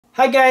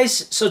Hi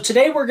guys, so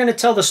today we're going to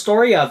tell the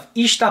story of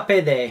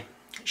Iⁿshta'pede.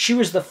 She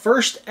was the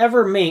first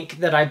ever mink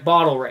that I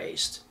bottle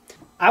raised.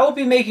 I will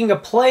be making a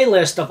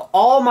playlist of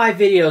all my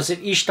videos of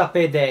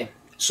Ỉshta'pede.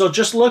 So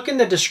just look in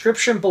the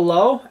description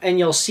below and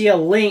you'll see a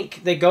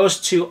link that goes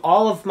to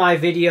all of my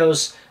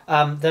videos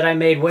that I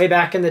made way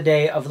back in the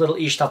day of little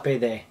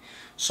Ỉshta'pede.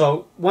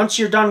 So once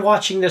you're done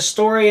watching this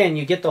story and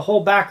you get the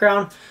whole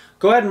background,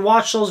 go ahead and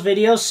watch those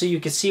videos so you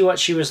can see what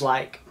she was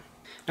like.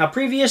 Now,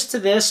 previous to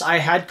this, I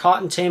had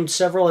caught and tamed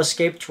several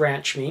escaped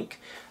ranch mink.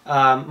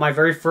 My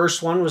very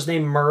first one was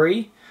named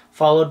Murray,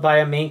 followed by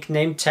a mink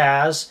named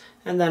Taz,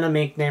 and then a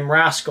mink named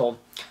Rascal.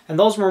 And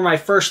those were my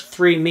first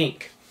three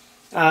mink.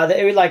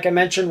 They, like I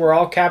mentioned, were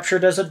all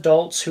captured as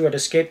adults who had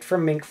escaped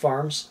from mink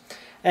farms.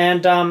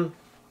 And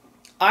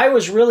I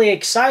was really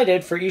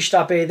excited for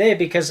Ỉshta'pede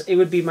because it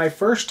would be my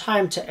first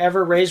time to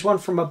ever raise one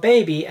from a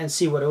baby and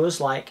see what it was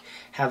like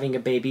having a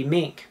baby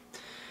mink.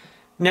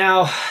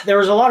 Now, there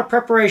was a lot of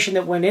preparation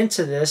that went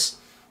into this.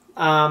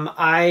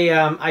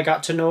 I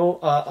got to know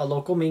a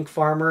local mink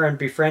farmer and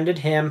befriended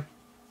him,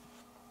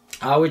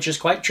 which is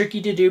quite tricky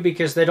to do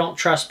because they don't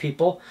trust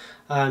people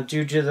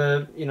due to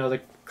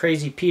the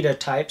crazy PETA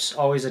types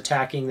always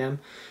attacking them.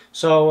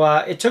 So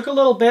it took a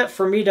little bit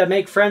for me to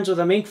make friends with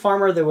a mink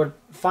farmer that would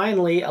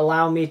finally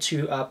allow me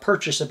to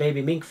purchase a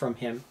baby mink from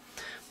him.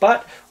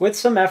 But with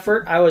some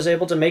effort, I was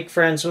able to make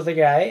friends with a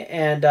guy,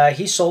 and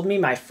he sold me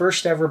my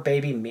first ever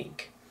baby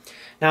mink.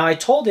 Now, I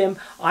told him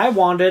I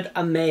wanted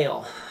a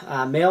male.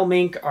 Male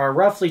mink are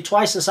roughly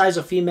twice the size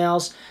of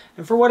females,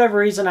 and for whatever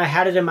reason, I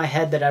had it in my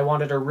head that I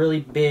wanted a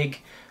really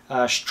big,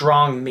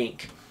 strong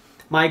mink.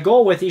 My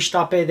goal with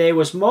Ỉshta'pede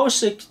was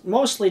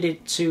mostly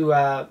to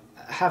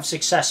have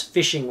success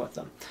fishing with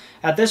them.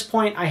 At this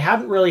point, I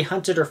hadn't really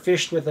hunted or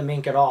fished with a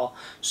mink at all,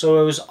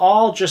 so it was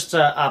all just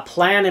a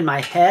plan in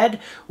my head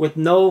with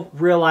no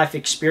real-life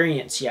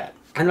experience yet.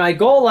 And my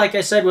goal, like I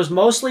said, was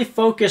mostly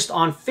focused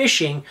on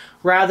fishing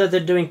rather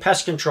than doing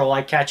pest control,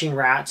 like catching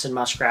rats and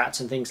muskrats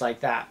and things like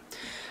that.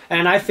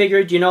 And I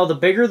figured, the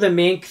bigger the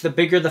mink, the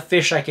bigger the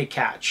fish I could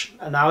catch.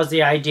 And that was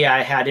the idea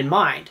I had in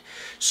mind.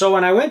 So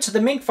when I went to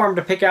the mink farm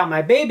to pick out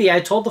my baby,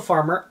 I told the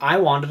farmer I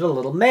wanted a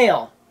little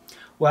male.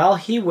 Well,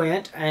 he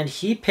went and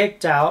he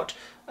picked out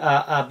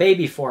a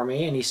baby for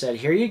me, and he said,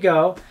 "Here you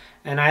go."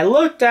 And I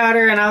looked at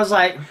her and I was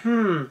like,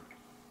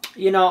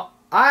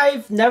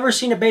 I've never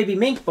seen a baby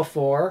mink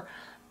before,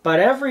 but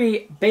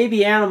every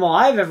baby animal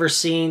I've ever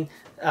seen,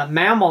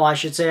 mammal I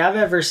should say, I've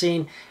ever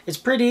seen, it's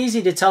pretty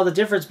easy to tell the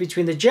difference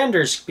between the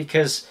genders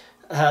because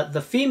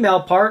the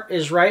female part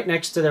is right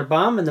next to their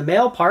bum and the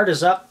male part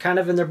is up kind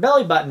of in their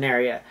belly button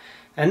area.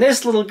 And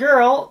this little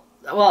girl,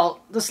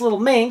 this little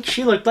mink,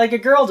 she looked like a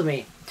girl to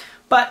me.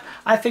 But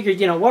I figured,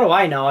 what do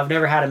I know? I've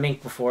never had a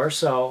mink before,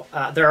 so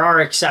there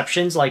are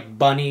exceptions like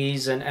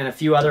bunnies and a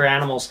few other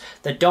animals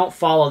that don't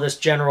follow this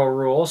general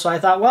rule. So I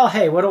thought, well,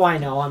 hey, what do I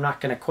know? I'm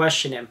not going to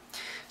question him.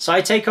 So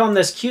I take home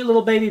this cute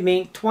little baby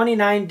mink,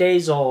 29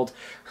 days old.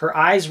 Her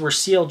eyes were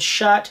sealed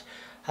shut.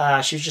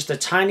 She was just a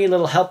tiny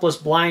little helpless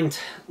blind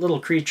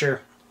little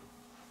creature.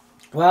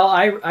 Well,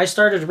 I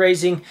started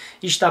raising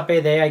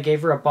Ỉshta'pede. I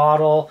gave her a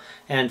bottle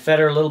and fed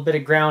her a little bit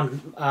of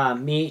ground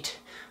meat.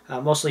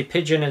 Mostly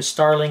pigeon and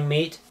starling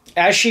meat.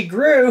 As she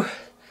grew,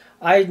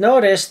 I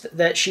noticed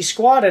that she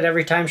squatted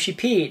every time she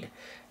peed.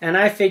 And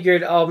I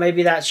figured, oh,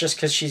 maybe that's just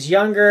because she's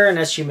younger, and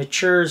as she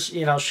matures,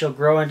 she'll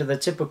grow into the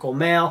typical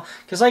male.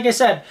 Because like I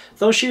said,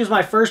 though she was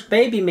my first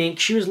baby mink,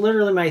 she was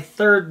literally my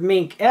third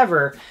mink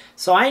ever.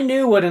 So I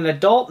knew what an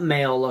adult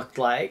male looked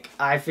like.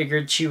 I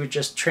figured she would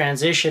just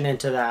transition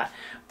into that.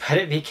 But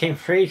it became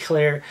very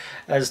clear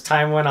as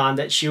time went on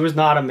that she was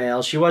not a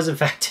male. She was, in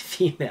fact, a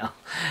female.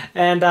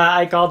 And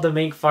I called the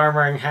mink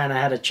farmer and kind of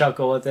had a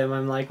chuckle with him.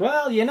 I'm like,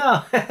 well, you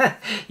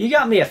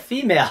got me a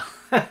female.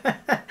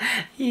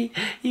 He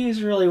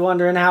was really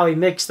wondering how he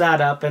mixed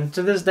that up. And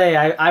to this day,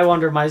 I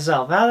wonder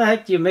myself, how the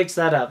heck do you mix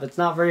that up? It's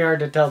not very hard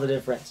to tell the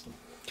difference.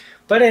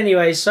 But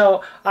anyway,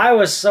 so I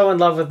was so in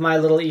love with my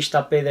little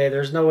Ỉshta'pede.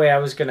 There's no way I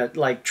was going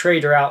to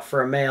trade her out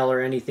for a male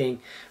or anything.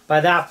 By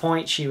that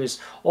point, she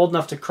was old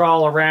enough to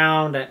crawl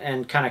around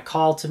and kind of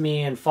call to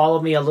me and follow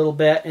me a little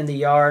bit in the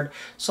yard.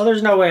 So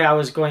there's no way I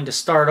was going to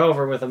start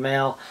over with a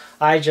male.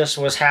 I just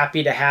was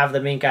happy to have the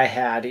mink I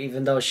had,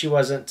 even though she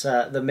wasn't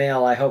the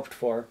male I hoped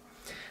for.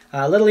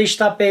 Little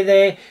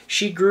Ỉshta'pede,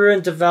 she grew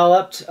and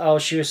developed. Oh,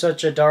 she was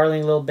such a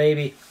darling little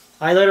baby.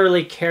 I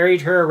literally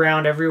carried her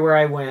around everywhere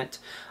I went.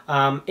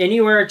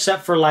 Anywhere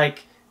except for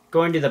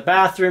going to the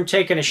bathroom,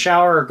 taking a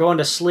shower, or going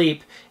to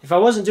sleep. If I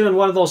wasn't doing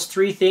one of those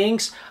three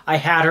things, I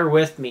had her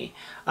with me.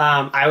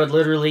 I would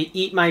literally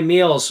eat my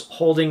meals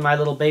holding my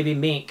little baby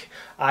mink.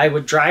 I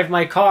would drive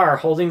my car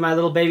holding my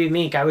little baby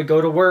mink. I would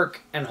go to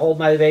work and hold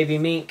my baby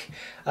mink.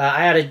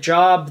 I had a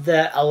job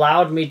that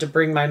allowed me to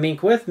bring my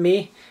mink with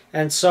me,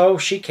 and so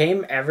she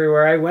came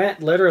everywhere I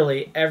went,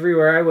 literally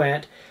everywhere I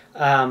went.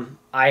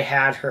 I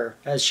had her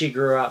as she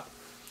grew up.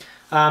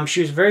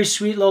 She was a very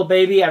sweet little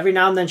baby. Every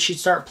now and then she'd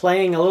start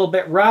playing a little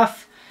bit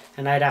rough,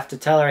 and I'd have to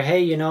tell her, hey,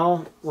 you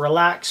know,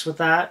 relax with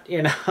that,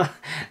 you know,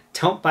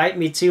 don't bite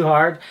me too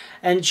hard.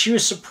 And she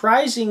was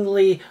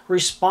surprisingly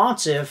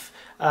responsive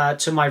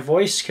to my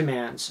voice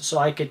commands, so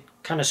I could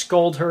kind of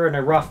scold her in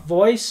a rough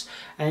voice,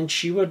 and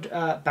she would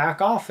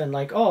back off and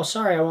like, oh,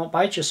 sorry, I won't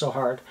bite you so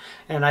hard.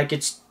 And I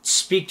could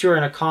speak to her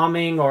in a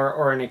calming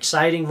or an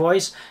exciting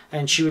voice,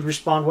 and she would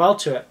respond well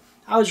to it.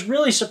 I was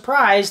really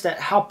surprised at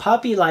how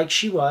puppy-like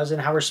she was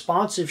and how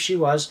responsive she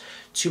was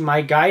to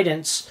my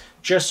guidance,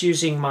 just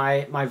using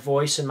my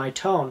voice and my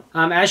tone.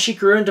 As she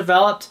grew and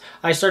developed,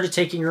 I started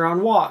taking her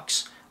on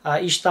walks.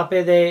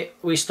 Iⁿshta'pede,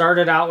 we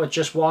started out with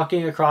just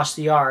walking across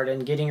the yard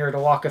and getting her to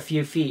walk a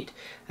few feet.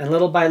 And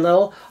little by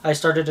little, I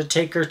started to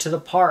take her to the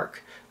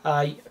park.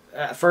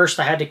 At first,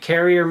 I had to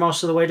carry her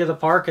most of the way to the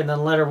park and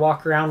then let her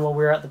walk around while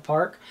we were at the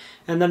park.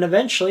 And then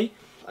eventually,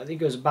 I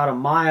think it was about a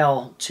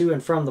mile to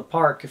and from the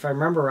park, if I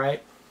remember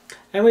right.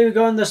 And we would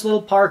go in this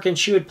little park and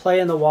she would play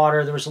in the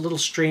water. There was a little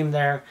stream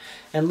there.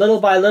 And little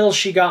by little,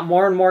 she got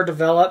more and more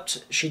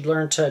developed. She'd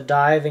learn to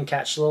dive and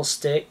catch little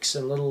sticks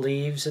and little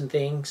leaves and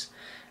things.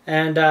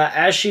 And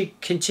as she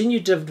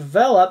continued to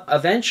develop,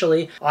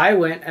 eventually I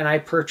went and I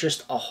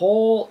purchased a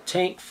whole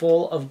tank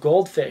full of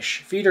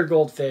goldfish, feeder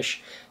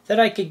goldfish, that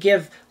I could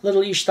give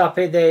little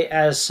Ỉshta'pede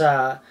as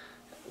to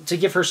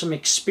give her some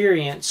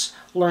experience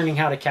learning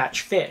how to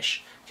catch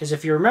fish. Because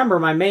if you remember,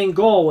 my main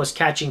goal was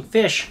catching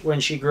fish when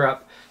she grew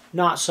up,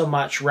 not so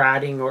much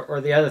ratting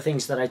or the other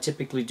things that I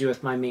typically do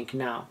with my mink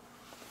now.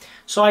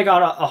 So I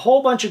got a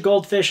whole bunch of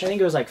goldfish. I think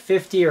it was like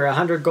 50 or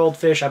 100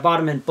 goldfish. I bought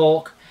them in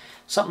bulk,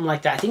 something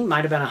like that. I think it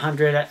might have been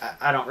 100.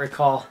 I don't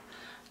recall.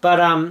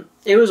 But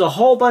it was a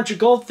whole bunch of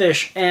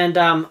goldfish,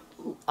 and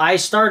I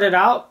started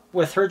out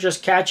with her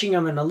just catching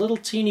them in a little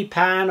teeny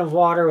pan of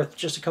water with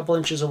just a couple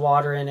inches of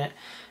water in it.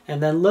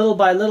 And then little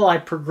by little I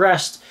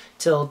progressed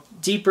till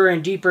deeper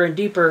and deeper and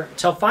deeper,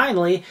 till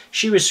finally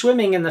she was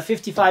swimming in the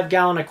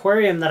 55-gallon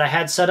aquarium that I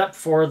had set up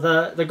for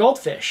the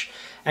goldfish.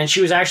 And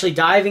she was actually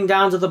diving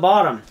down to the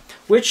bottom,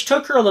 which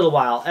took her a little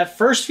while. At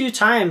first few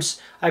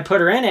times I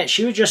put her in it,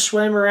 she would just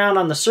swim around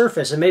on the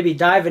surface and maybe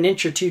dive an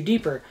inch or two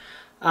deeper.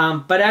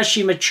 But as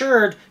she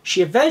matured,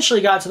 she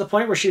eventually got to the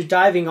point where she was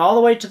diving all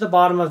the way to the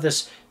bottom of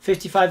this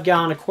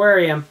 55-gallon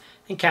aquarium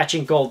and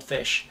catching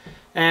goldfish.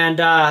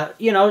 And,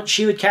 you know,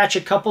 she would catch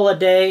a couple a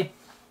day.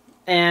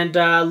 And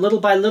little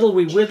by little,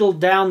 we whittled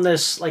down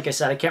this, like I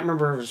said, I can't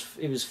remember if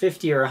it was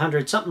 50 or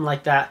 100, something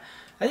like that.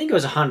 I think it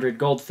was 100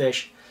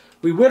 goldfish.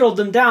 We whittled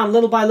them down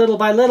little by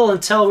little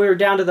until we were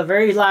down to the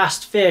very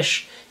last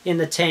fish in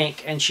the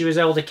tank. And she was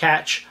able to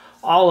catch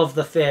all of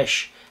the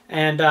fish.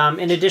 And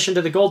in addition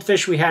to the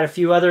goldfish, we had a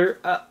few other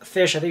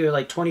fish. I think it was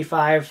like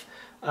 25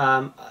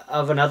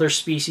 of another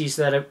species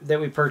that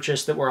we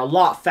purchased that were a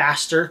lot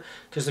faster,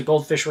 because the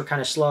goldfish were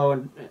kind of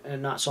slow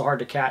and not so hard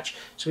to catch.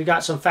 So we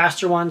got some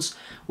faster ones,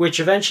 which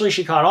eventually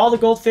she caught all the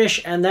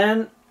goldfish and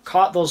then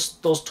caught those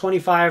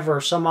 25 or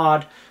some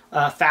odd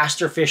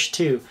faster fish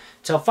too.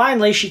 Till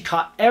finally she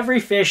caught every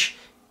fish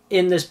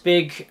in this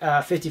big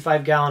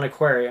 55-gallon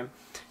aquarium.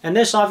 And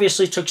this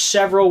obviously took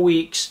several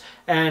weeks,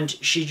 and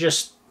she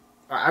just,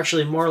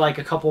 actually more like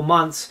a couple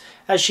months,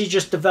 as she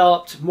just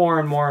developed more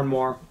and more and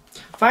more.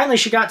 Finally,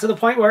 she got to the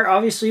point where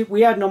obviously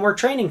we had no more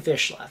training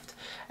fish left.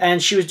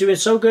 And she was doing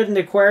so good in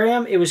the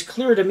aquarium, it was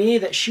clear to me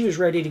that she was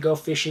ready to go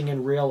fishing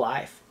in real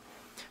life.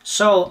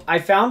 So I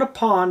found a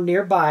pond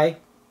nearby.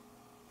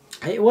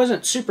 It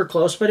wasn't super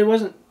close, but it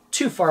wasn't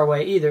too far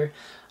away either,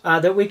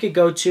 that we could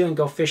go to and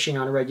go fishing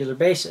on a regular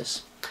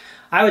basis.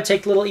 I would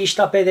take little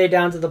Ỉshta'pede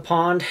down to the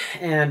pond,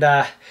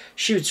 and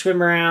she would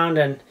swim around,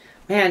 and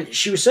man,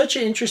 she was such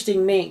an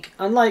interesting mink.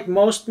 Unlike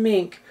most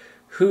mink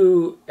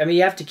who, I mean,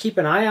 you have to keep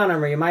an eye on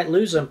them or you might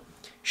lose them,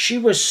 she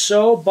was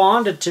so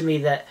bonded to me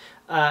that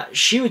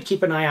she would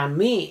keep an eye on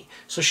me.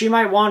 So she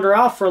might wander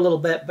off for a little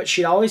bit, but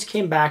she always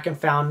came back and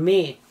found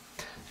me.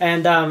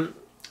 And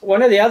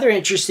one of the other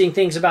interesting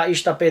things about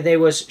Ỉshta'pede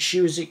was she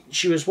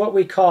was what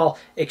we call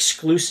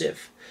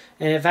exclusive.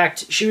 And in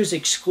fact, she was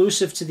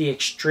exclusive to the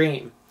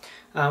extreme.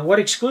 What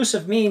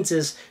exclusive means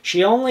is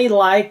she only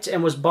liked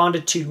and was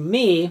bonded to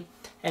me,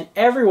 and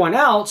everyone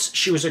else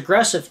she was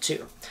aggressive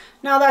to.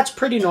 Now that's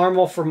pretty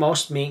normal for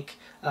most mink.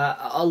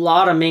 A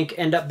lot of mink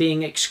end up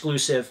being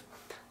exclusive.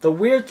 The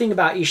weird thing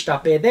about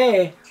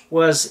Ỉshta'pede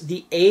was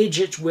the age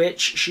at which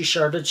she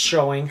started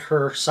showing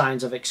her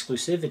signs of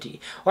exclusivity.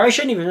 Or I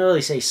shouldn't even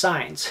really say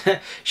signs.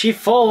 She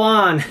full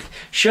on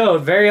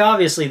showed very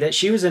obviously that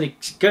she was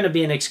going to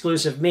be an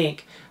exclusive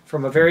mink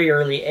from a very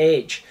early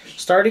age.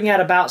 Starting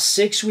at about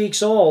 6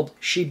 weeks old,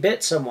 she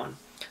bit someone.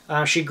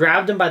 She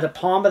grabbed them by the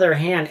palm of their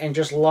hand and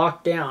just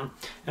locked down.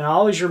 And I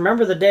always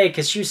remember the day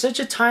because she was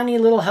such a tiny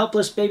little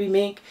helpless baby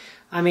mink.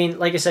 I mean,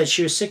 like I said,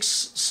 she was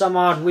 6 some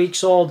odd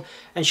weeks old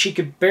and she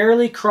could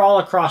barely crawl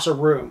across a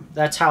room.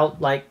 That's how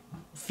like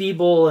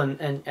feeble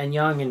and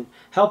young and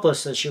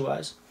helpless that she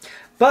was.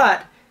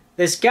 But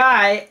this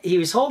guy, he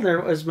was holding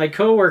her, was my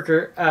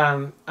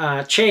coworker,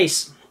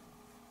 Chase.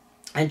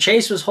 And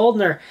Chase was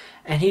holding her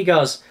and he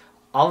goes,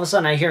 all of a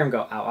sudden I hear him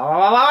go, ow, ow,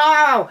 ow,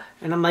 ow, ow.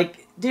 And I'm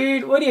like,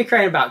 dude, what are you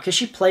crying about? Because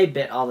she play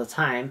bit all the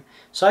time.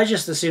 So I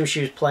just assumed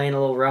she was playing a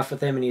little rough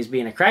with him and he was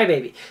being a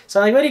crybaby. So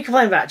I'm like, what are you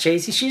complaining about,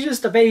 Chasey? She's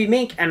just a baby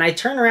mink. And I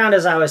turned around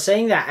as I was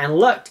saying that and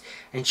looked,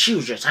 and she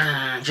was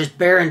just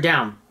bearing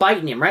down,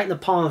 biting him right in the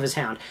palm of his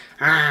hand.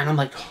 And I'm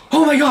like,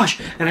 oh my gosh.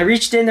 And I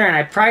reached in there and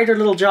I pried her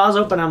little jaws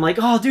open. I'm like,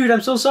 oh, dude,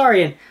 I'm so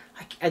sorry. And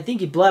I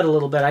think he bled a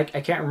little bit. I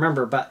can't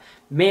remember. But,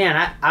 man,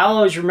 I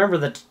always remember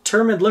the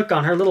determined look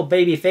on her little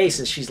baby face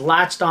as she's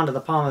latched onto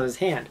the palm of his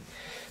hand.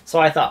 So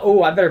I thought,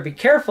 oh, I better be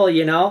careful,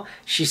 you know.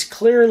 She's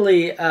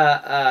clearly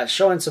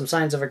showing some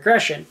signs of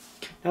aggression.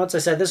 And once I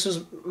said, this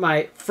was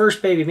my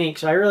first baby mink,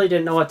 so I really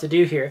didn't know what to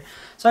do here.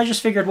 So I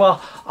just figured,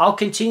 well, I'll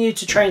continue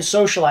to try and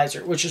socialize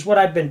her, which is what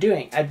I've been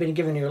doing. I've been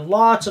giving her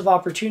lots of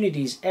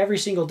opportunities every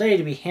single day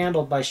to be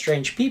handled by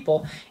strange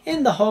people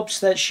in the hopes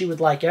that she would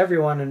like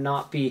everyone and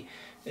not be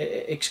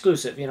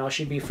exclusive. You know,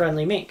 she'd be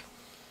friendly mink.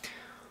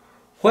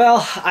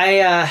 Well,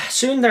 I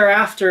soon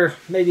thereafter,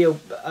 maybe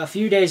a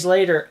few days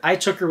later, I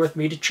took her with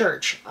me to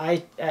church.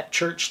 I, at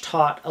church,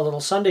 taught a little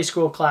Sunday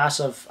school class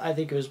of, I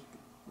think it was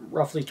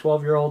roughly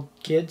 12-year-old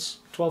kids,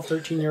 12,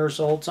 13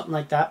 years old, something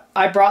like that.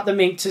 I brought the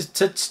mink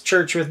to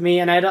church with me,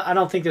 and I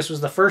don't think this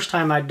was the first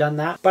time I'd done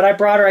that, but I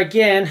brought her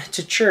again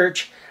to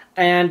church,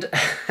 and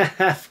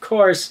of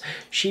course,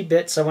 she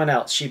bit someone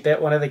else. She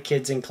bit one of the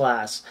kids in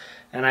class.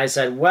 And I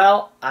said,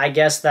 well, I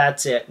guess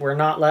that's it. We're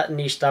not letting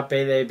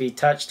Ỉshta'pede be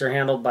touched or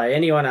handled by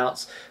anyone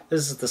else.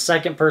 This is the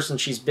second person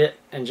she's bit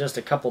in just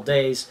a couple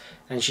days,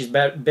 and she's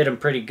bit him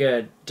pretty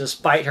good.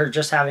 Despite her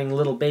just having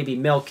little baby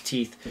milk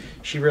teeth,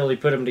 she really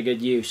put them to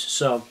good use.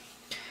 So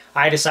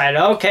I decided,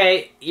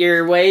 okay,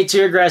 you're way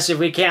too aggressive.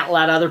 We can't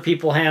let other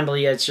people handle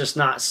you. It's just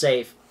not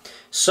safe.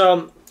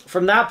 So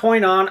from that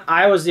point on,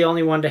 I was the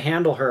only one to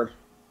handle her.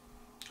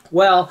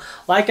 Well,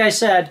 like I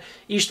said,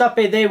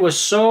 Ỉshta'pede was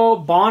so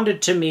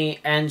bonded to me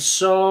and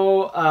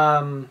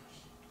so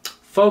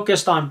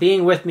focused on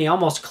being with me,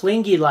 almost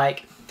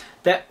clingy-like,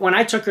 that when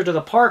I took her to the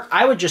park,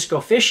 I would just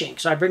go fishing.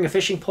 So I'd bring a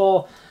fishing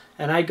pole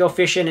and I'd go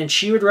fishing, and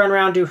she would run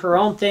around, do her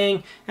own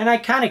thing, and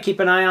I'd kind of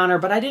keep an eye on her,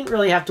 but I didn't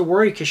really have to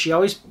worry because she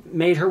always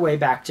made her way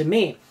back to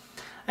me.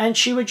 And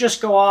she would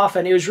just go off,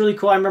 and it was really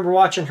cool. I remember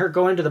watching her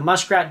go into the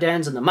muskrat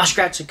dens, and the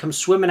muskrats would come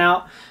swimming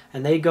out,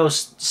 and they'd go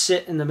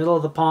sit in the middle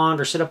of the pond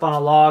or sit up on a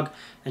log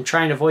and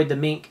try and avoid the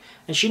mink.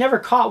 And she never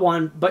caught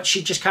one, but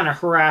she just kind of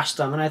harassed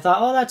them. And I thought,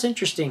 oh, that's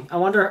interesting. I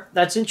wonder,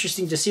 that's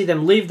interesting to see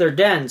them leave their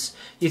dens.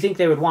 You think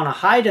they would want to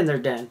hide in their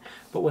den.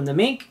 But when the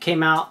mink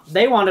came out,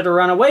 they wanted to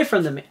run away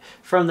from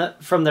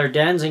their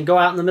dens and go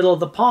out in the middle of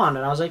the pond.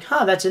 And I was like,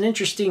 huh, that's an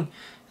interesting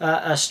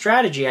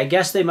strategy. I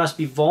guess they must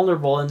be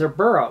vulnerable in their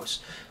burrows.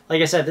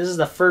 Like I said, this is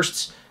the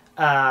first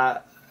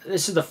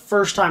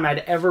time I'd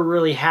ever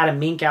really had a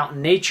mink out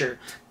in nature.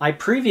 My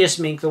previous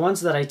mink, the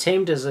ones that I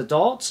tamed as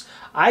adults,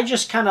 I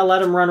just kind of let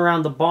them run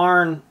around the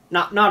barn,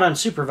 not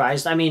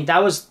unsupervised. I mean,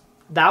 that was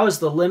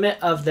the limit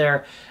of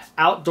their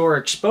outdoor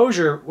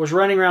exposure, was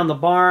running around the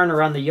barn,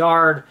 around the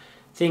yard,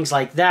 things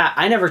like that.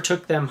 I never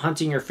took them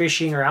hunting or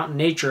fishing or out in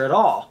nature at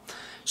all.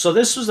 So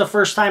this was the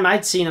first time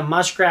I'd seen a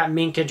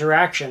muskrat-mink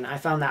interaction. I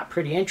found that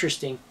pretty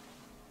interesting.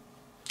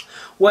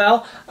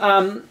 Well,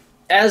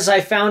 as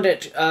I found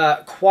it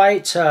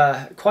quite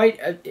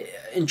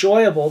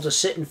enjoyable to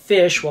sit and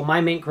fish while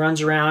my mink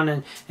runs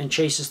around and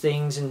chases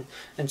things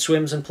and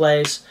swims and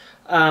plays,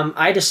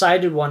 I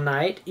decided one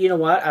night, you know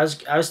what, I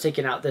was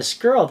taking out this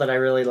girl that I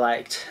really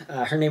liked.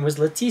 Her name was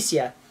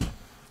Leticia,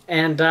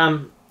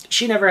 and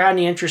she never had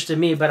any interest in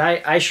me, but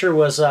I sure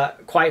was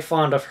quite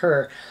fond of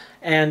her.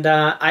 And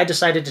I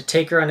decided to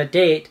take her on a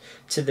date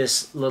to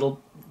this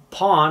little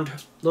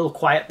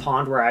quiet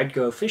pond where I'd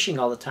go fishing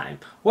all the time.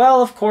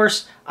 Well, of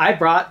course, I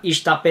brought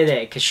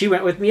Ỉshta'pede because she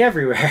went with me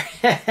everywhere.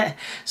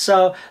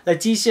 So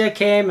Leticia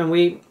came, and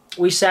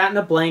we sat in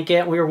a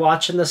blanket, and we were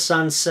watching the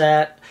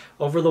sunset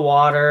over the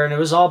water, and it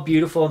was all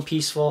beautiful and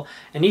peaceful.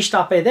 And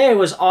Ỉshta'pede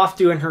was off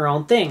doing her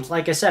own thing.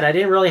 Like I said, I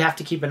didn't really have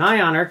to keep an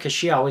eye on her because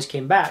she always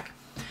came back.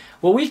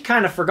 Well, we'd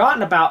kind of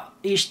forgotten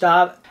about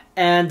Ỉshta',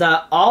 and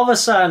all of a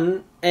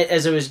sudden,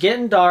 as it was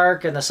getting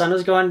dark and the sun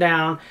was going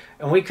down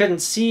and we couldn't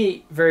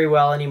see very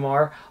well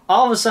anymore,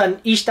 all of a sudden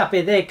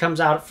Ỉshta'pede comes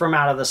out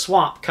of the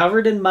swamp,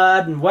 covered in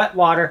mud and wet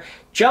water,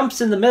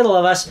 jumps in the middle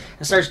of us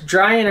and starts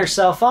drying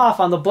herself off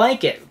on the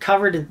blanket,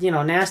 covered in, you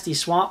know, nasty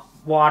swamp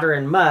water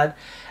and mud.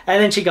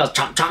 And then she goes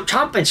chomp, chomp,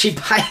 chomp, and she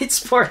bites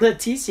poor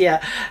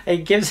Leticia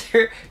and gives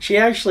her, she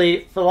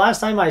actually, for the last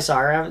time I saw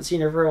her, I haven't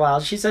seen her for a while,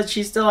 she said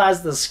she still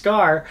has the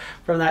scar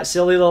from that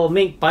silly little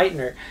mink biting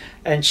her.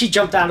 And she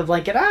jumped out of the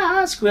blanket,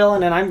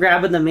 squealing, and I'm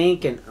grabbing the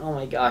mink, and oh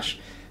my gosh,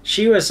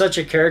 she was such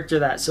a character,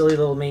 that silly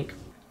little mink.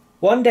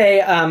 One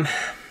day,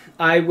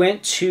 I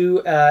went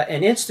to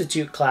an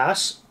institute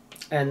class,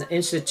 and the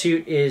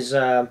institute is,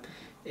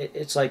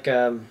 it's like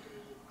a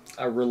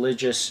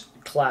religious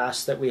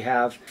class that we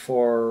have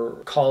for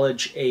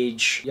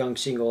college-age young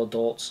single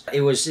adults.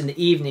 It was in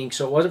the evening,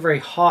 so it wasn't very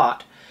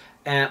hot.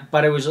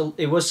 But it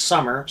was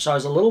summer, so I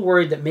was a little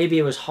worried that maybe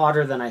it was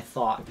hotter than I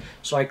thought.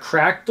 So I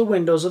cracked the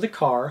windows of the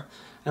car,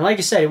 and like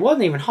I said, it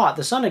wasn't even hot.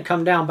 The sun had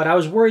come down, but I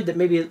was worried that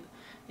maybe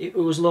it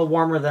was a little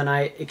warmer than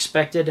I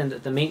expected, and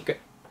that the mink,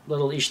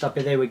 little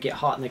Ỉshta'pede, would get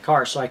hot in the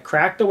car. So I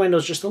cracked the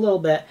windows just a little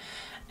bit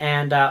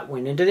and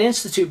went into the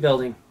Institute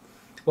building.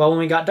 Well, when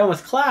we got done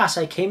with class,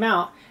 I came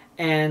out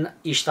and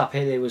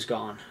Ỉshta'pede was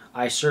gone.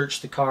 I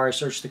searched the car,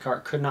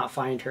 could not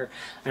find her.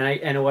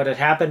 And what had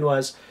happened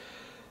was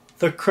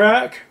the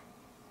crack,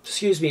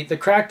 the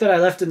crack that I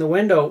left in the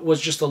window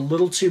was just a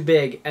little too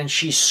big, and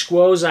she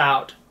squoze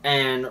out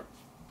and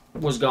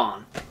was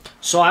gone.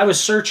 So I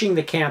was searching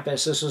the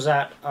campus. This was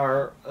at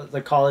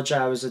the college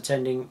I was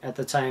attending at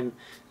the time,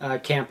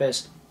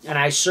 campus, and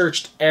I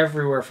searched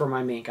everywhere for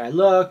my mink. I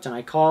looked and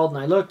I called and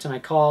I looked and I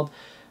called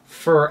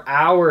for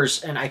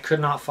hours, and I could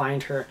not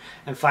find her.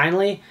 And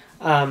finally,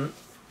 I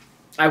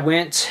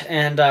went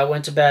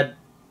to bed,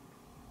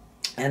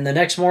 and the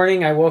next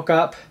morning I woke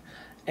up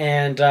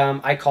and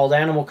I called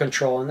animal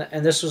control,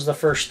 and this was the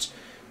first,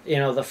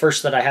 the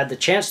first that I had the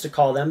chance to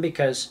call them,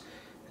 because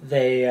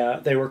they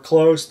were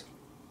closed.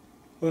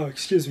 Oh,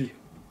 excuse me.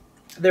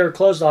 They were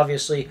closed,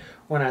 obviously,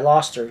 when I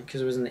lost her,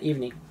 because it was in the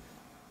evening.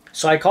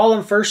 So I called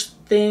them first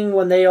thing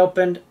when they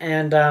opened,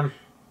 and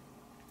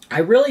I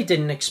really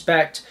didn't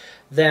expect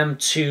them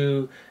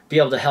to be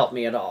able to help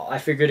me at all. I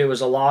figured it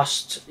was a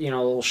lost, a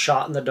little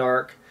shot in the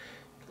dark,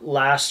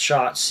 last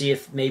shot, see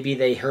if maybe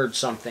they heard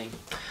something.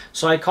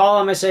 So I call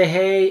them, I say,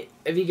 hey,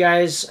 have you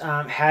guys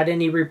had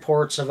any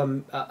reports of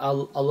a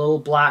little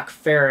black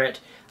ferret?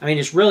 I mean,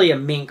 it's really a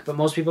mink, but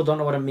most people don't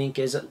know what a mink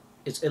is.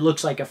 It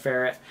looks like a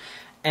ferret.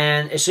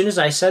 And as soon as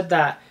I said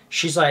that,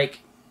 she's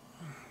like,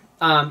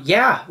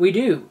 yeah, we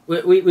do.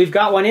 We've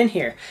got one in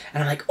here.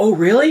 And I'm like, oh,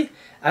 really?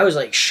 I was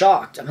like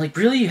shocked. I'm like,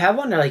 really? You have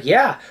one? They're like,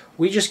 yeah,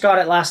 we just got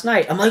it last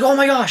night. I'm like, oh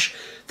my gosh,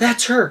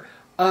 that's her.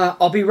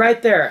 I'll be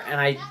right there. And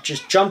I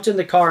just jumped in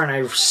the car and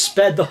I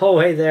sped the whole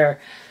way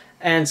there.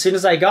 And as soon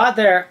as I got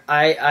there,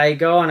 I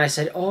go and I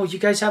said, oh, you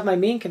guys have my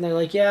mink? And they're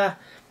like, yeah.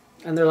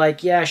 And they're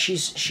like, yeah,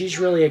 she's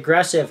really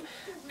aggressive.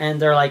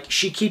 And they're like,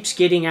 she keeps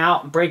getting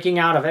out, breaking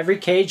out of every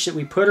cage that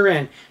we put her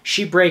in.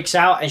 She breaks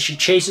out and she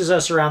chases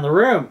us around the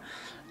room.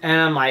 And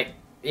I'm like,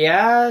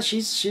 yeah,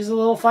 she's a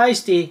little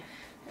feisty.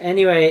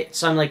 Anyway,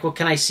 so I'm like, well,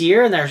 can I see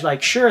her? And they're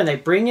like, sure. And they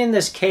bring in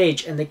this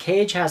cage, and the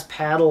cage has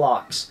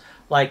padlocks,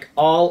 like,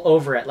 all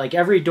over it. Like,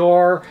 every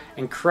door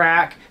and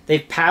crack,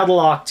 they've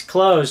padlocked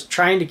closed,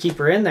 trying to keep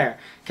her in there.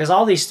 Because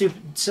all these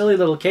stupid, silly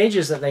little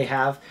cages that they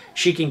have,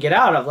 she can get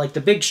out of. Like the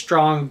big,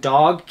 strong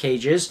dog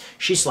cages,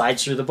 she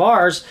slides through the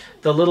bars.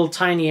 The little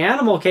tiny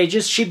animal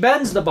cages, she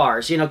bends the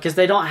bars, because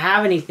they don't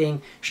have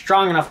anything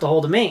strong enough to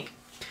hold a mink.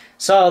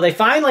 So they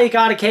finally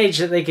got a cage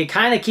that they could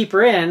kind of keep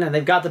her in, and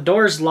they've got the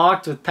doors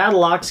locked with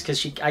padlocks because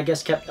she, I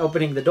guess, kept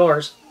opening the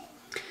doors.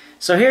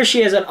 So here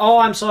she is, and oh,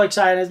 I'm so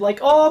excited. Like,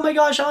 oh my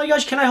gosh,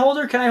 can I hold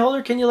her? Can I hold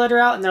her? Can you let her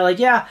out? And they're like,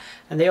 yeah.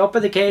 And they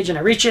open the cage, and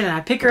I reach in, and I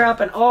pick her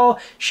up, and oh,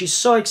 she's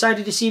so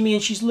excited to see me,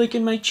 and she's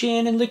licking my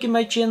chin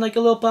like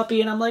a little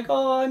puppy, and I'm like,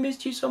 oh, I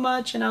missed you so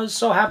much, and I was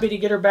so happy to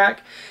get her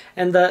back.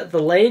 And the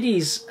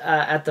ladies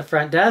at the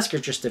front desk are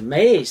just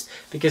amazed,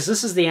 because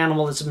this is the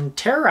animal that's been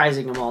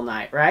terrorizing them all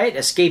night, right?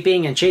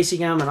 Escaping and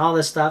chasing them and all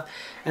this stuff.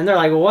 And they're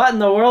like, well, what in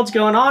the world's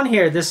going on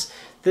here? This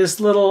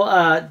little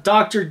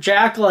Dr.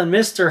 Jekyll and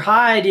Mr.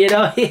 Hyde,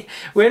 he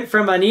went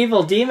from an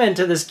evil demon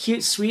to this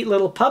cute, sweet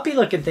little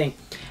puppy-looking thing.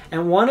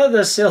 And one of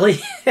the silly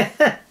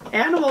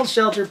animal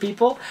shelter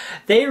people,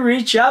 they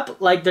reach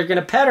up like they're going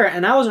to pet her,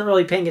 and I wasn't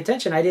really paying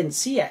attention. I didn't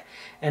see it.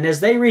 And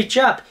as they reach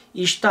up,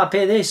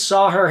 Ỉshta'pede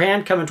saw her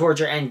hand coming towards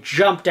her and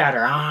jumped at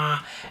her.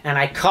 And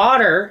I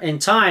caught her in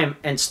time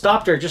and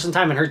stopped her just in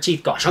time, and her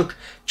teeth go shunk,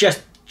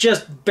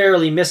 just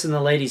barely missing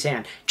the lady's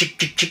hand.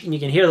 And you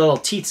can hear the little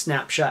teeth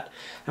snap shut.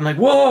 I'm like,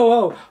 whoa,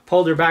 whoa,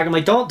 pulled her back. I'm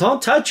like, don't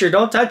touch her,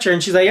 don't touch her.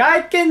 And she's like,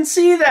 I can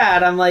see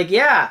that. I'm like,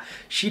 yeah,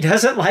 she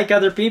doesn't like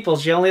other people.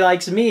 She only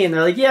likes me. And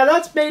they're like, yeah,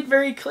 that's made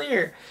very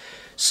clear.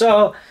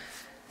 So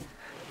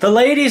the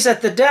ladies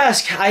at the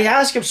desk, I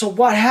asked them, so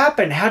what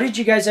happened? How did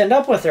you guys end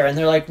up with her? And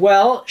they're like,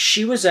 well,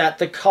 she was at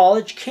the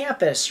college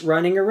campus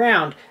running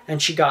around,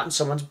 and she got in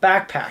someone's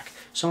backpack.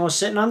 Someone was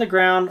sitting on the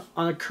ground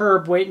on the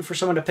curb waiting for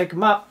someone to pick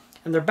them up,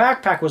 and their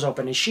backpack was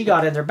open, and she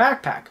got in their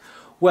backpack.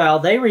 Well,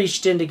 they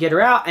reached in to get her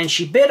out, and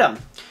she bit them.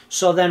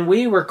 So then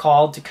we were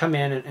called to come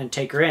in and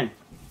take her in.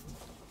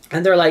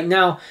 And they're like,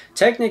 now,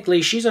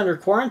 technically, she's under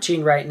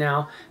quarantine right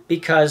now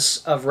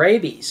because of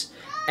rabies.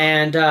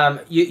 And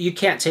you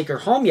can't take her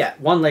home yet,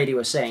 one lady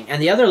was saying.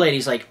 And the other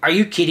lady's like, are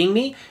you kidding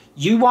me?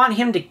 You want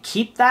him to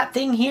keep that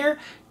thing here?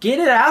 Get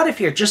it out of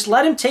here. Just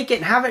let him take it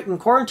and have it in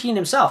quarantine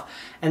himself.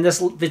 And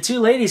the two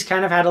ladies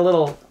kind of had a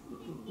little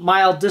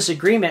mild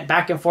disagreement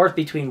back and forth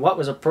between what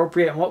was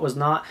appropriate and what was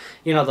not.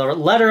 The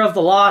letter of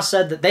the law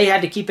said that they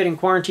had to keep it in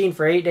quarantine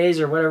for 8 days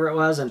or whatever it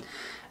was.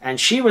 And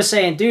she was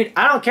saying, dude,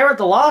 I don't care what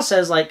the law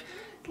says. Like,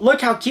 look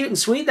how cute and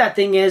sweet that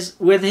thing is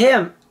with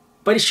him.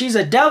 But she's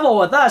a devil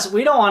with us.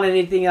 We don't want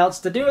anything else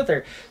to do with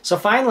her. So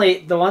finally,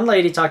 the one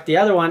lady talked the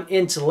other one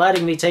into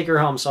letting me take her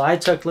home. So I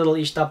took little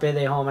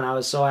Ỉshta'pede home, and I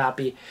was so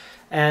happy.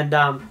 And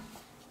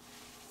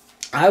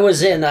I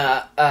was in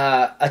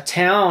a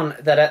town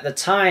that at the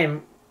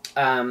time,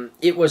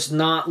 it was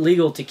not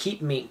legal to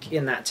keep mink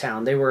in that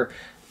town. They were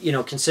you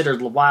know,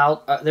 considered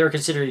wild. They were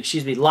considered,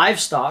 excuse me,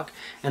 livestock,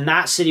 and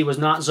that city was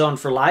not zoned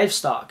for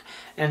livestock.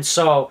 And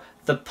so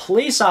the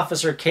police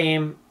officer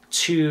came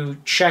to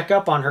check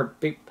up on her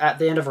at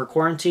the end of her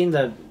quarantine,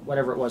 the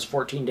whatever it was,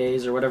 14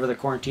 days or whatever the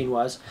quarantine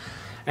was.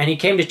 And he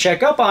came to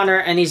check up on her,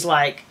 and he's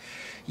like,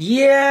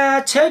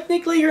 yeah,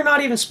 technically you're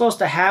not even supposed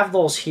to have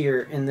those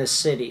here in this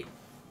city.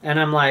 And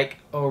I'm like,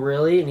 oh,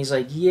 really? And he's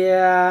like,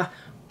 yeah,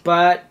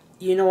 but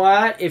you know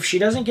what? If she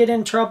doesn't get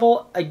in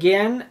trouble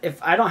again,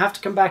 if I don't have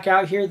to come back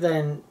out here,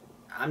 then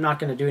I'm not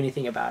going to do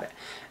anything about it.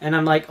 And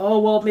I'm like, oh,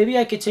 well, maybe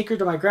I could take her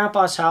to my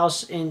grandpa's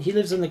house, and he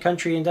lives in the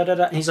country, and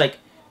da-da-da. And he's like,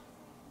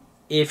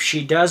 if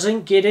she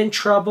doesn't get in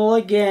trouble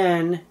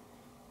again,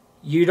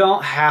 you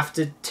don't have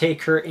to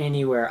take her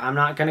anywhere. I'm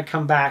not going to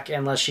come back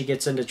unless she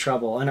gets into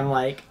trouble. And I'm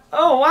like,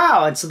 oh,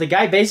 wow. And so the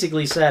guy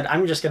basically said,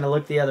 I'm just going to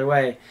look the other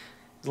way.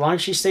 As long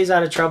as she stays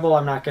out of trouble,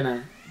 I'm not going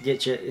to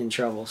get you in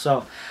trouble.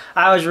 So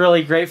I was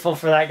really grateful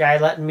for that guy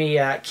letting me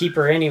keep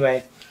her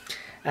anyway.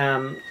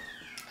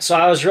 So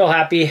I was real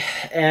happy,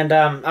 and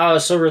I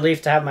was so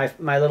relieved to have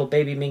my little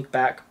baby mink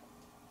back.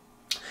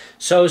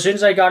 So as soon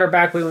as I got her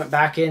back, we went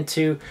back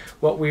into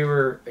what we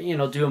were, you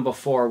know, doing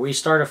before. We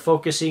started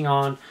focusing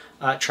on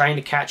trying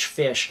to catch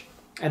fish.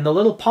 And the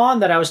little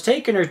pond that I was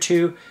taking her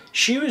to,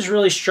 she was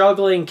really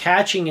struggling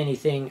catching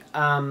anything.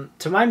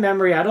 To my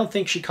memory, I don't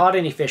think she caught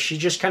any fish. She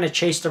just kind of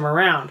chased them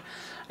around.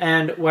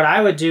 And what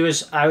I would do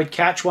is I would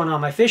catch one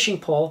on my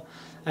fishing pole,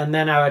 and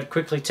then I would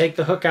quickly take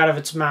the hook out of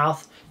its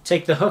mouth,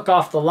 take the hook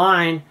off the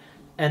line,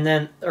 and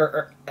then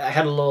or I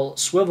had a little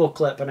swivel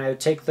clip, and I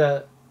would take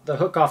the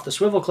hook off the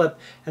swivel clip,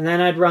 and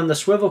then I'd run the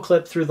swivel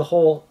clip through the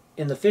hole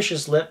in the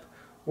fish's lip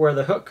where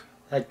the hook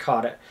had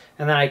caught it.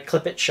 And then I'd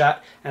clip it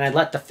shut, and I'd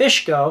let the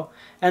fish go,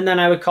 and then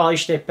I would call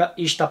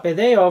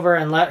Ỉshta'pede over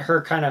and let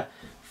her kind of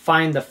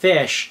find the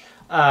fish.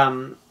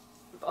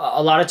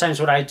 A lot of times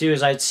what I'd do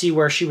is I'd see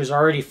where she was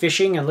already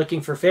fishing and looking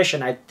for fish,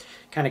 and I'd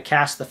kind of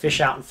cast the fish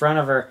out in front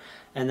of her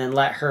and then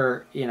let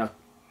her, you know,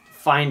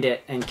 find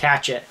it and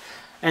catch it.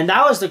 And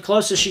that was the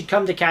closest she'd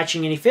come to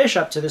catching any fish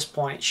up to this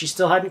point. She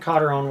still hadn't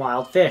caught her own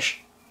wild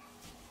fish.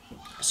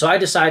 So I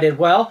decided,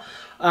 well,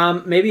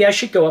 maybe I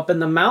should go up in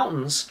the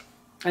mountains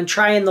and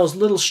try in those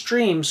little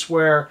streams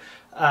where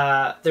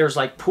there's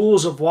like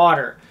pools of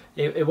water.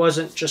 It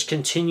wasn't just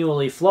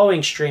continually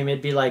flowing stream.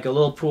 It'd be like a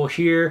little pool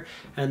here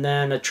and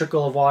then a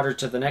trickle of water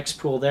to the next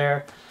pool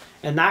there.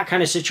 And that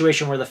kind of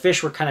situation where the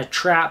fish were kind of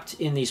trapped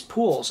in these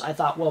pools. I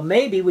thought, well,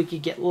 maybe we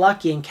could get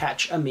lucky and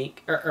catch a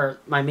mink, or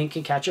my mink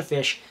can catch a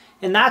fish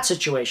in that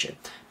situation,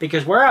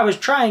 because where I was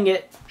trying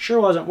it sure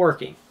wasn't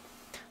working.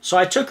 So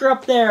I took her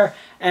up there,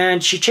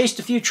 and she chased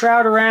a few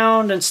trout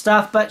around and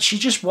stuff, but she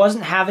just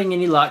wasn't having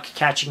any luck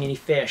catching any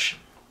fish.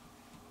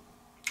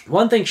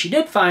 One thing she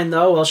did find,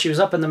 though, while she was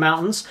up in the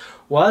mountains,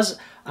 was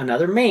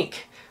another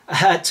mink.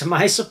 To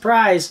my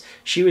surprise,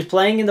 she was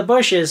playing in the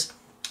bushes,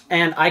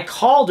 and I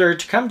called her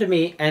to come to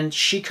me, and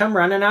she come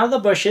running out of the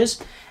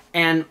bushes,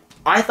 and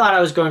I thought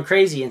I was going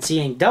crazy and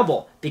seeing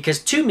double, because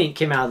two mink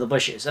came out of the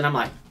bushes, and I'm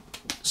like,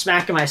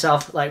 smacking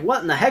myself, like,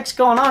 what in the heck's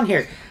going on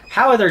here?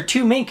 How are there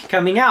two mink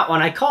coming out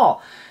when I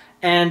call?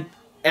 And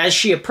as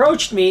she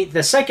approached me,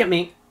 the second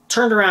mink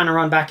turned around and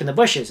ran back in the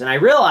bushes. And I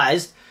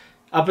realized,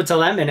 up until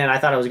that minute, I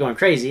thought I was going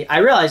crazy. I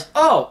realized,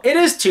 oh, it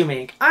is two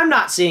mink. I'm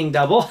not seeing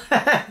double.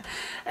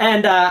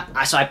 And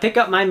so I pick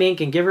up my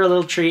mink and give her a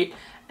little treat.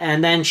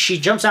 And then she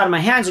jumps out of my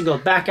hands and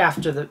goes back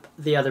after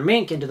the other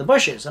mink into the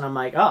bushes. And I'm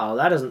like, uh-oh,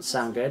 that doesn't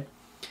sound good.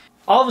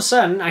 All of a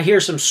sudden, I hear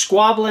some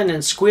squabbling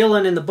and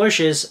squealing in the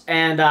bushes,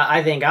 and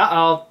I think,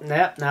 uh-oh,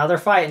 yep, now they're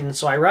fighting.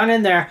 So I run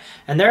in there,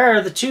 and there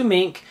are the two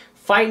mink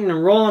fighting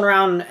and rolling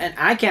around, and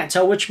I can't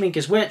tell which mink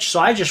is which,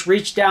 so I just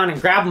reach down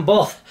and grab them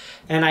both.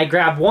 And I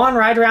grabbed one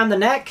right around the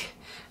neck,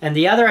 and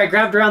the other I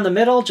grabbed around the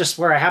middle, just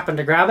where I happened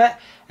to grab it,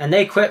 and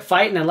they quit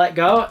fighting and let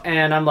go,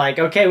 and I'm like,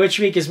 okay, which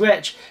mink is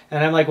which?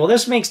 And I'm like, well,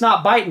 this mink's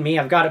not biting me.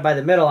 I've got it by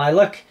the middle. I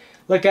look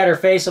at her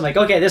face. I'm like,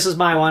 okay, this is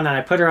my one, and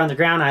I put her on the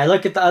ground, and I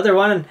look at the other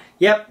one, and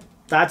yep,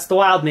 that's the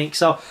wild mink.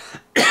 So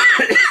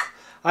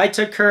I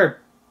took her,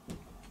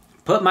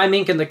 put my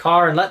mink in the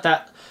car, and let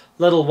that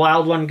little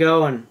wild one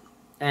go, and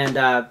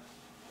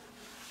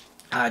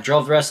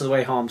drove the rest of the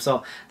way home.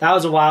 So that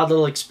was a wild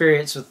little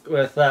experience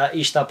with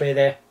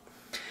Ỉshta'pede.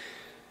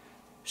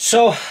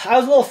 So I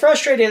was a little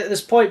frustrated at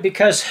this point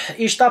because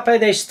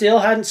Ỉshta'pede still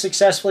hadn't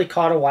successfully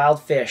caught a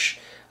wild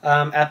fish.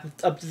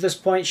 Up to this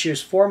point, she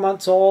was 4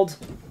 months old,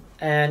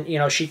 and you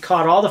know, she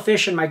caught all the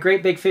fish in my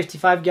great big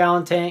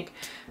 55-gallon tank,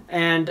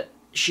 and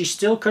she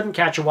still couldn't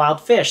catch a wild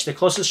fish. The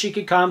closest she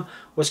could come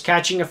was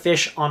catching a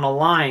fish on a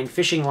line,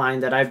 fishing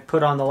line that I'd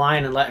put on the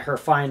line and let her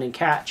find and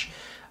catch.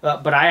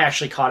 But I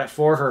actually caught it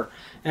for her.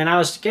 And I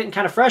was getting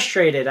kind of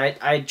frustrated.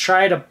 I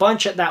tried a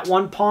bunch at that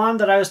one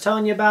pond that I was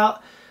telling you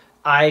about.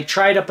 I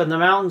tried up in the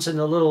mountains in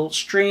the little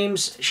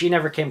streams. She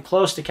never came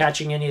close to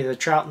catching any of the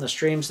trout in the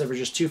streams. They were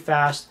just too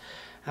fast.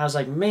 I was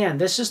like, man,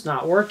 this is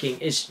not working.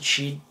 Does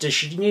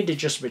she need to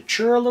just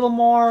mature a little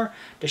more?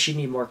 Does she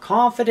need more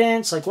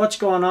confidence? Like, what's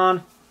going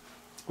on?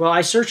 Well,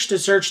 I searched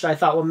and searched. I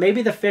thought, well,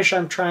 maybe the fish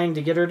I'm trying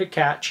to get her to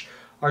catch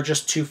are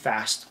just too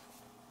fast.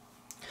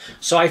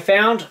 So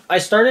I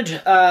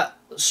started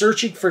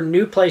searching for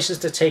new places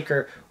to take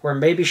her where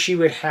maybe she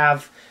would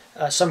have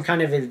some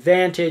kind of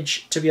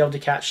advantage to be able to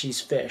catch these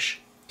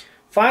fish.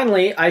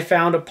 Finally, I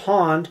found a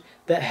pond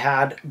that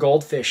had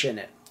goldfish in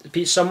it.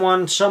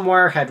 Someone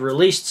somewhere had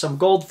released some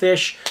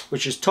goldfish,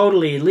 which is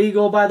totally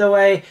illegal, by the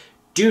way.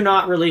 Do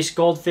not release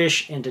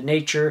goldfish into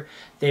nature.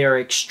 They are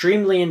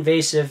extremely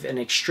invasive and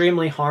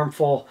extremely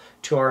harmful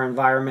to our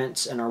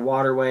environments and our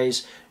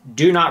waterways.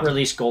 Do not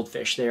release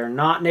goldfish. They are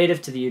not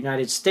native to the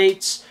United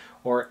States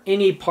or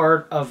any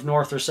part of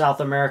North or South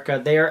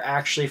America. They are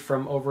actually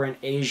from over in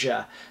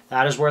Asia.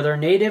 That is where they're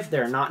native.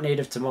 They're not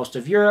native to most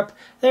of Europe.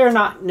 They are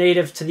not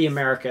native to the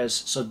Americas,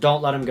 so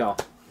don't let them go.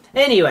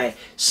 Anyway,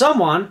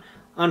 someone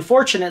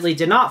unfortunately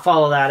did not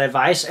follow that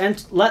advice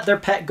and let their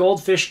pet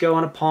goldfish go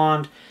in a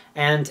pond.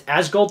 And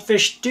as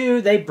goldfish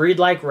do, they breed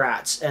like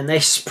rats, and they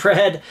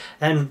spread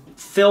and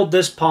filled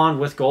this pond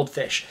with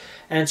goldfish.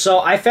 And so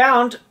I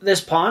found this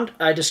pond,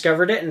 I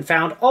discovered it and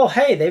found, oh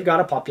hey, they've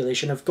got a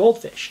population of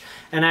goldfish.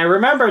 And I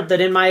remembered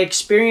that in my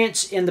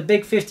experience in the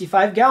big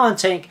 55-gallon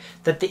tank,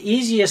 that the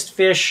easiest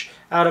fish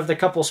out of the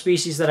couple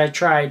species that I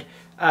tried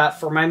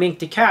for my mink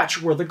to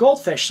catch were the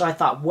goldfish. So I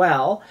thought,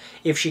 well,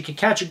 if she could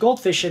catch a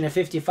goldfish in a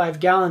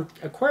 55-gallon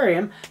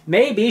aquarium,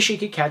 maybe she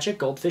could catch a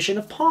goldfish in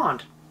a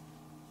pond.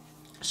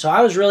 So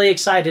I was really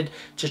excited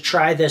to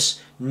try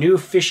this new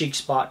fishing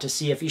spot to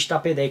see if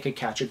I̓sta'pede could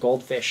catch a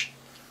goldfish.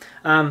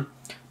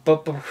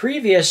 But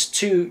previous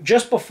to,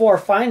 just before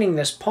finding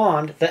this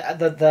pond,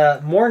 the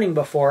morning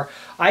before,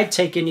 I'd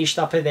taken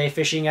I̓sta'pede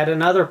fishing at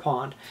another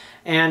pond.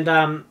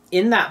 And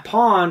in that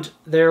pond,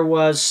 there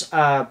was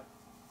a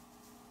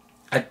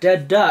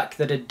dead duck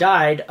that had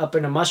died up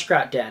in a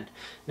muskrat den.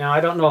 Now, I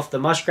don't know if the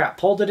muskrat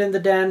pulled it in the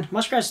den.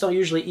 Muskrats don't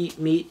usually eat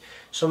meat,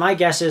 so my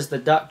guess is the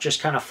duck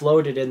just kind of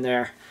floated in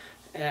there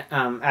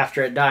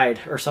after it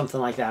died or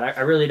something like that.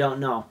 I really don't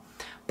know.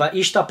 But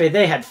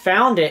I̓sta'pede had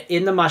found it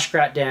in the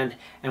muskrat den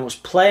and was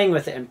playing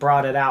with it and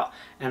brought it out.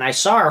 And I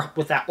saw her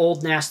with that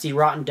old, nasty,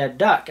 rotten, dead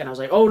duck. And I was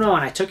like, oh no,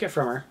 and I took it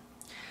from her.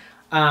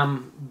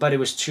 But it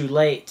was too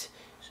late.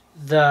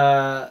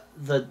 The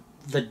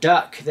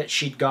duck that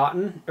she'd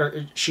gotten,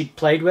 or she'd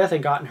played with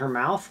and got in her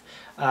mouth,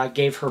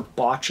 gave her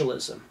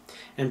botulism.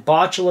 And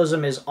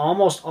botulism is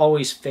almost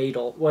always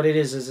fatal. What it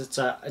is it's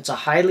a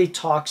highly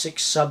toxic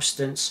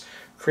substance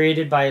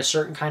created by a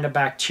certain kind of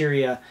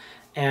bacteria.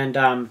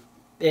 And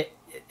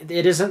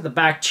it isn't the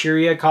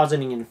bacteria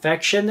causing an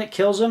infection that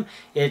kills them.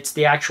 It's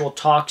the actual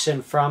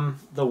toxin from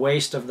the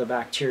waste of the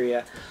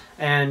bacteria.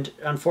 And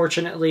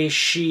unfortunately,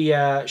 she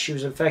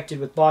was infected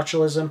with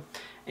botulism,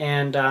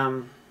 and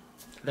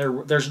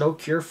there's no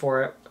cure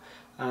for it.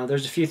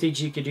 There's a few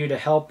things you could do to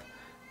help,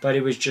 but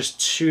it was just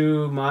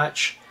too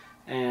much,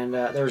 and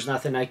there was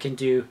nothing I can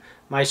do.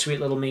 My sweet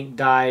little mink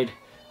died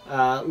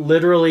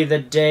literally the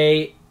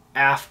day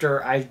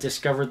after I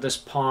discovered this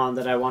pond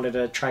that I wanted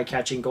to try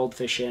catching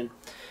goldfish in.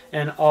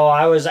 And oh,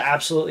 I was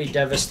absolutely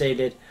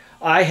devastated.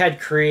 I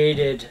had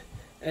created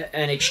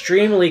an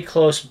extremely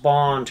close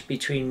bond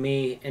between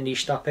me and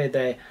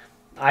I̓sta'pede.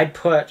 I'd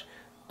put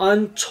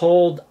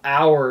untold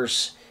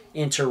hours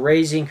into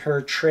raising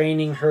her,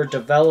 training her,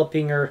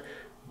 developing her,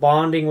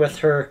 bonding with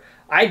her.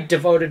 I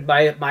devoted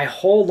my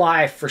whole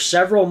life for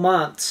several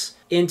months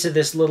into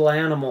this little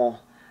animal.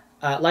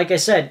 Like I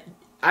said,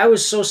 I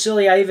was so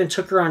silly I even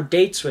took her on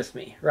dates with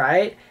me,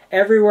 right?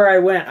 Everywhere I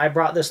went, I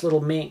brought this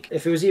little mink.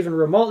 If it was even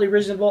remotely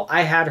reasonable,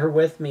 I had her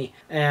with me.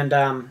 And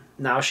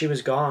now she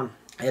was gone.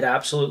 It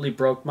absolutely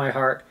broke my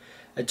heart.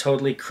 It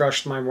totally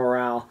crushed my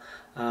morale.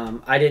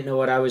 I didn't know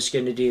what I was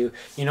going to do.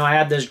 You know, I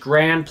had this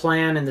grand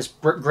plan and this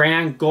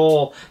grand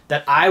goal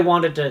that I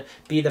wanted to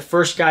be the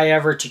first guy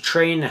ever to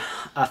train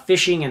a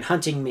fishing and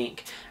hunting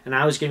mink. And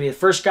I was going to be the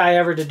first guy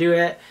ever to do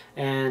it.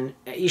 And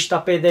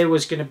I̓sta'pede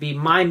was going to be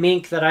my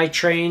mink that I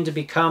trained to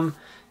become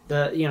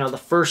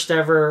the first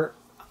ever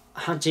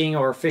hunting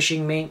or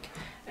fishing mink.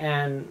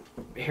 And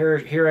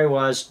here I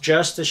was,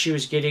 just as she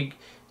was getting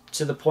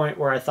to the point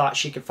where I thought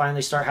she could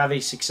finally start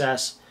having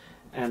success,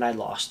 and I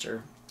lost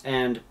her.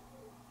 And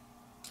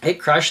it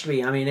crushed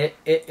me. I mean,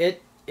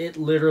 it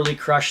literally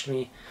crushed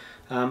me.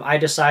 I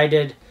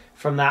decided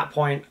from that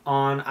point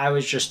on I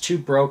was just too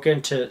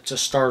broken to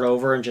start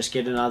over and just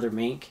get another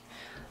mink.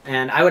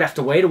 And I would have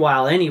to wait a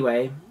while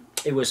anyway.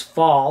 It was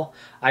fall.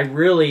 I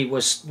really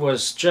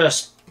was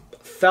just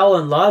fell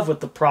in love with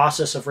the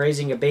process of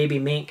raising a baby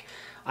mink.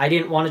 I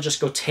didn't want to just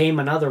go tame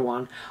another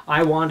one.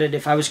 I wanted,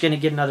 if I was going to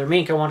get another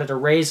mink, I wanted to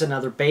raise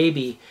another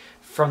baby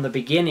from the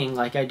beginning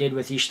like I did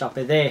with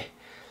I̓sta'pede.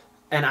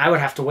 And I would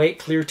have to wait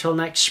clear till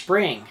next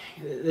spring.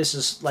 This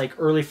is like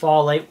early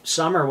fall, late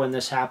summer when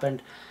this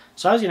happened.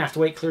 So I was going to have to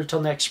wait clear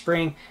till next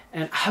spring.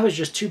 And I was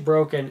just too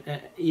broken,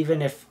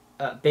 even if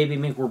baby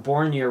mink were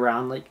born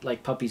year-round,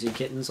 like puppies and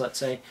kittens, let's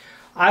say.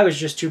 I was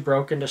just too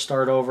broken to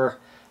start over.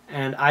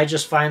 And I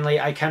just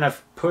finally, I kind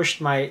of pushed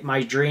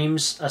my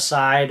dreams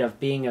aside of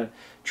being a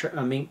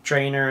mink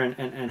trainer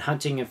and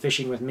hunting and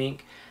fishing with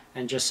mink,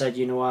 and just said,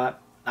 you know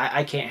what,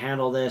 I can't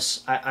handle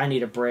this. I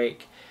need a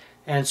break.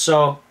 And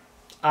so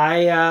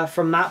I,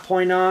 from that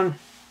point on,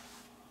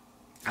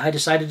 I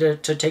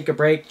decided to take a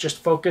break,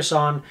 just focus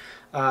on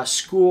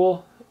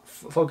school,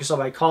 focus on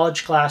my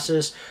college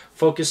classes,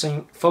 focus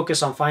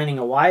on finding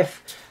a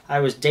wife. I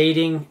was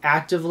dating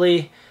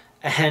actively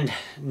and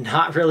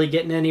not really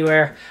getting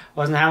anywhere.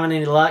 Wasn't having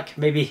any luck.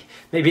 Maybe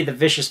the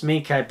vicious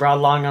mink I brought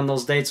along on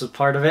those dates was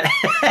part of it.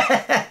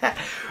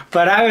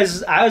 But I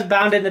was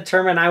bound and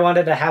determined. I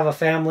wanted to have a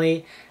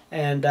family,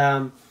 and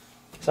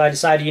so I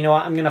decided, you know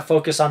what, I'm going to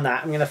focus on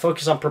that. I'm going to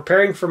focus on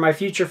preparing for my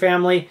future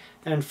family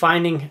and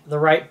finding the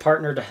right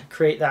partner to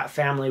create that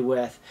family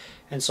with.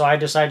 And so I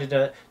decided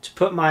to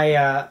put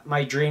my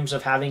my dreams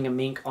of having a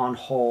mink on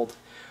hold.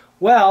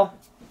 Well,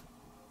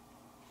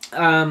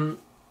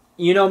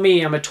 you know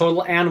me, I'm a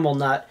total animal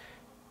nut.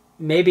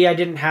 Maybe I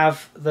didn't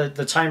have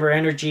the time or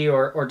energy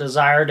or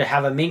desire to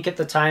have a mink at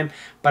the time,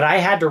 but I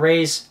had to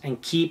raise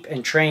and keep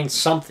and train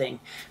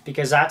something,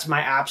 because that's my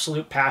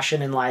absolute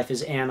passion in life,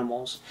 is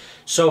animals.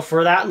 So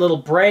for that little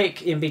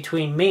break in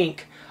between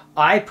mink,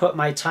 I put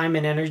my time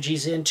and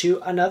energies into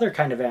another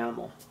kind of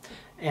animal.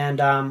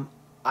 And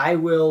I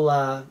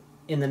will,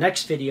 in the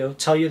next video,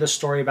 tell you the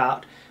story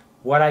about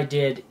what I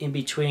did in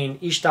between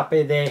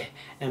I�11hta'pede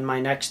and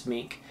my next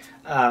mink.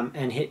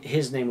 And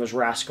his name was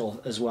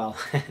Rascal as well.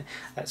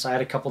 So I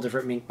had a couple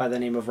different mink by the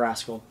name of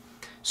Rascal.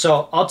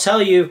 So I'll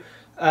tell you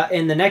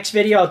in the next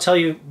video, I'll tell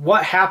you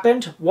what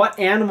happened, what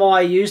animal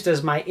I used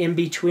as my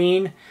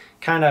in-between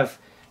kind of,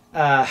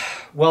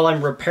 while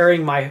I'm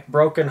repairing my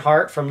broken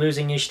heart from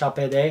losing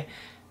I�11hta'pede.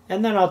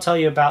 And then I'll tell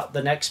you about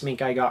the next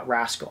mink I got,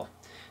 Rascal.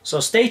 So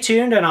stay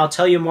tuned and I'll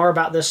tell you more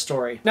about this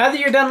story. Now that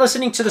you're done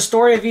listening to the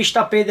story of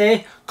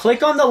I�11hta'pede,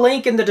 click on the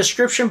link in the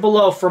description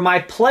below for my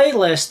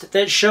playlist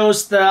that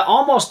shows the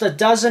almost a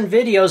dozen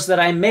videos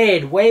that I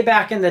made way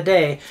back in the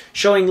day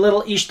showing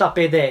little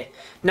I�11hta'pede.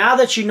 Now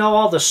that you know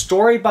all the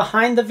story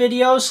behind the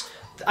videos,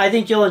 I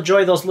think you'll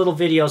enjoy those little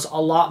videos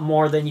a lot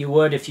more than you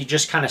would if you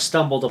just kind of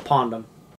stumbled upon them.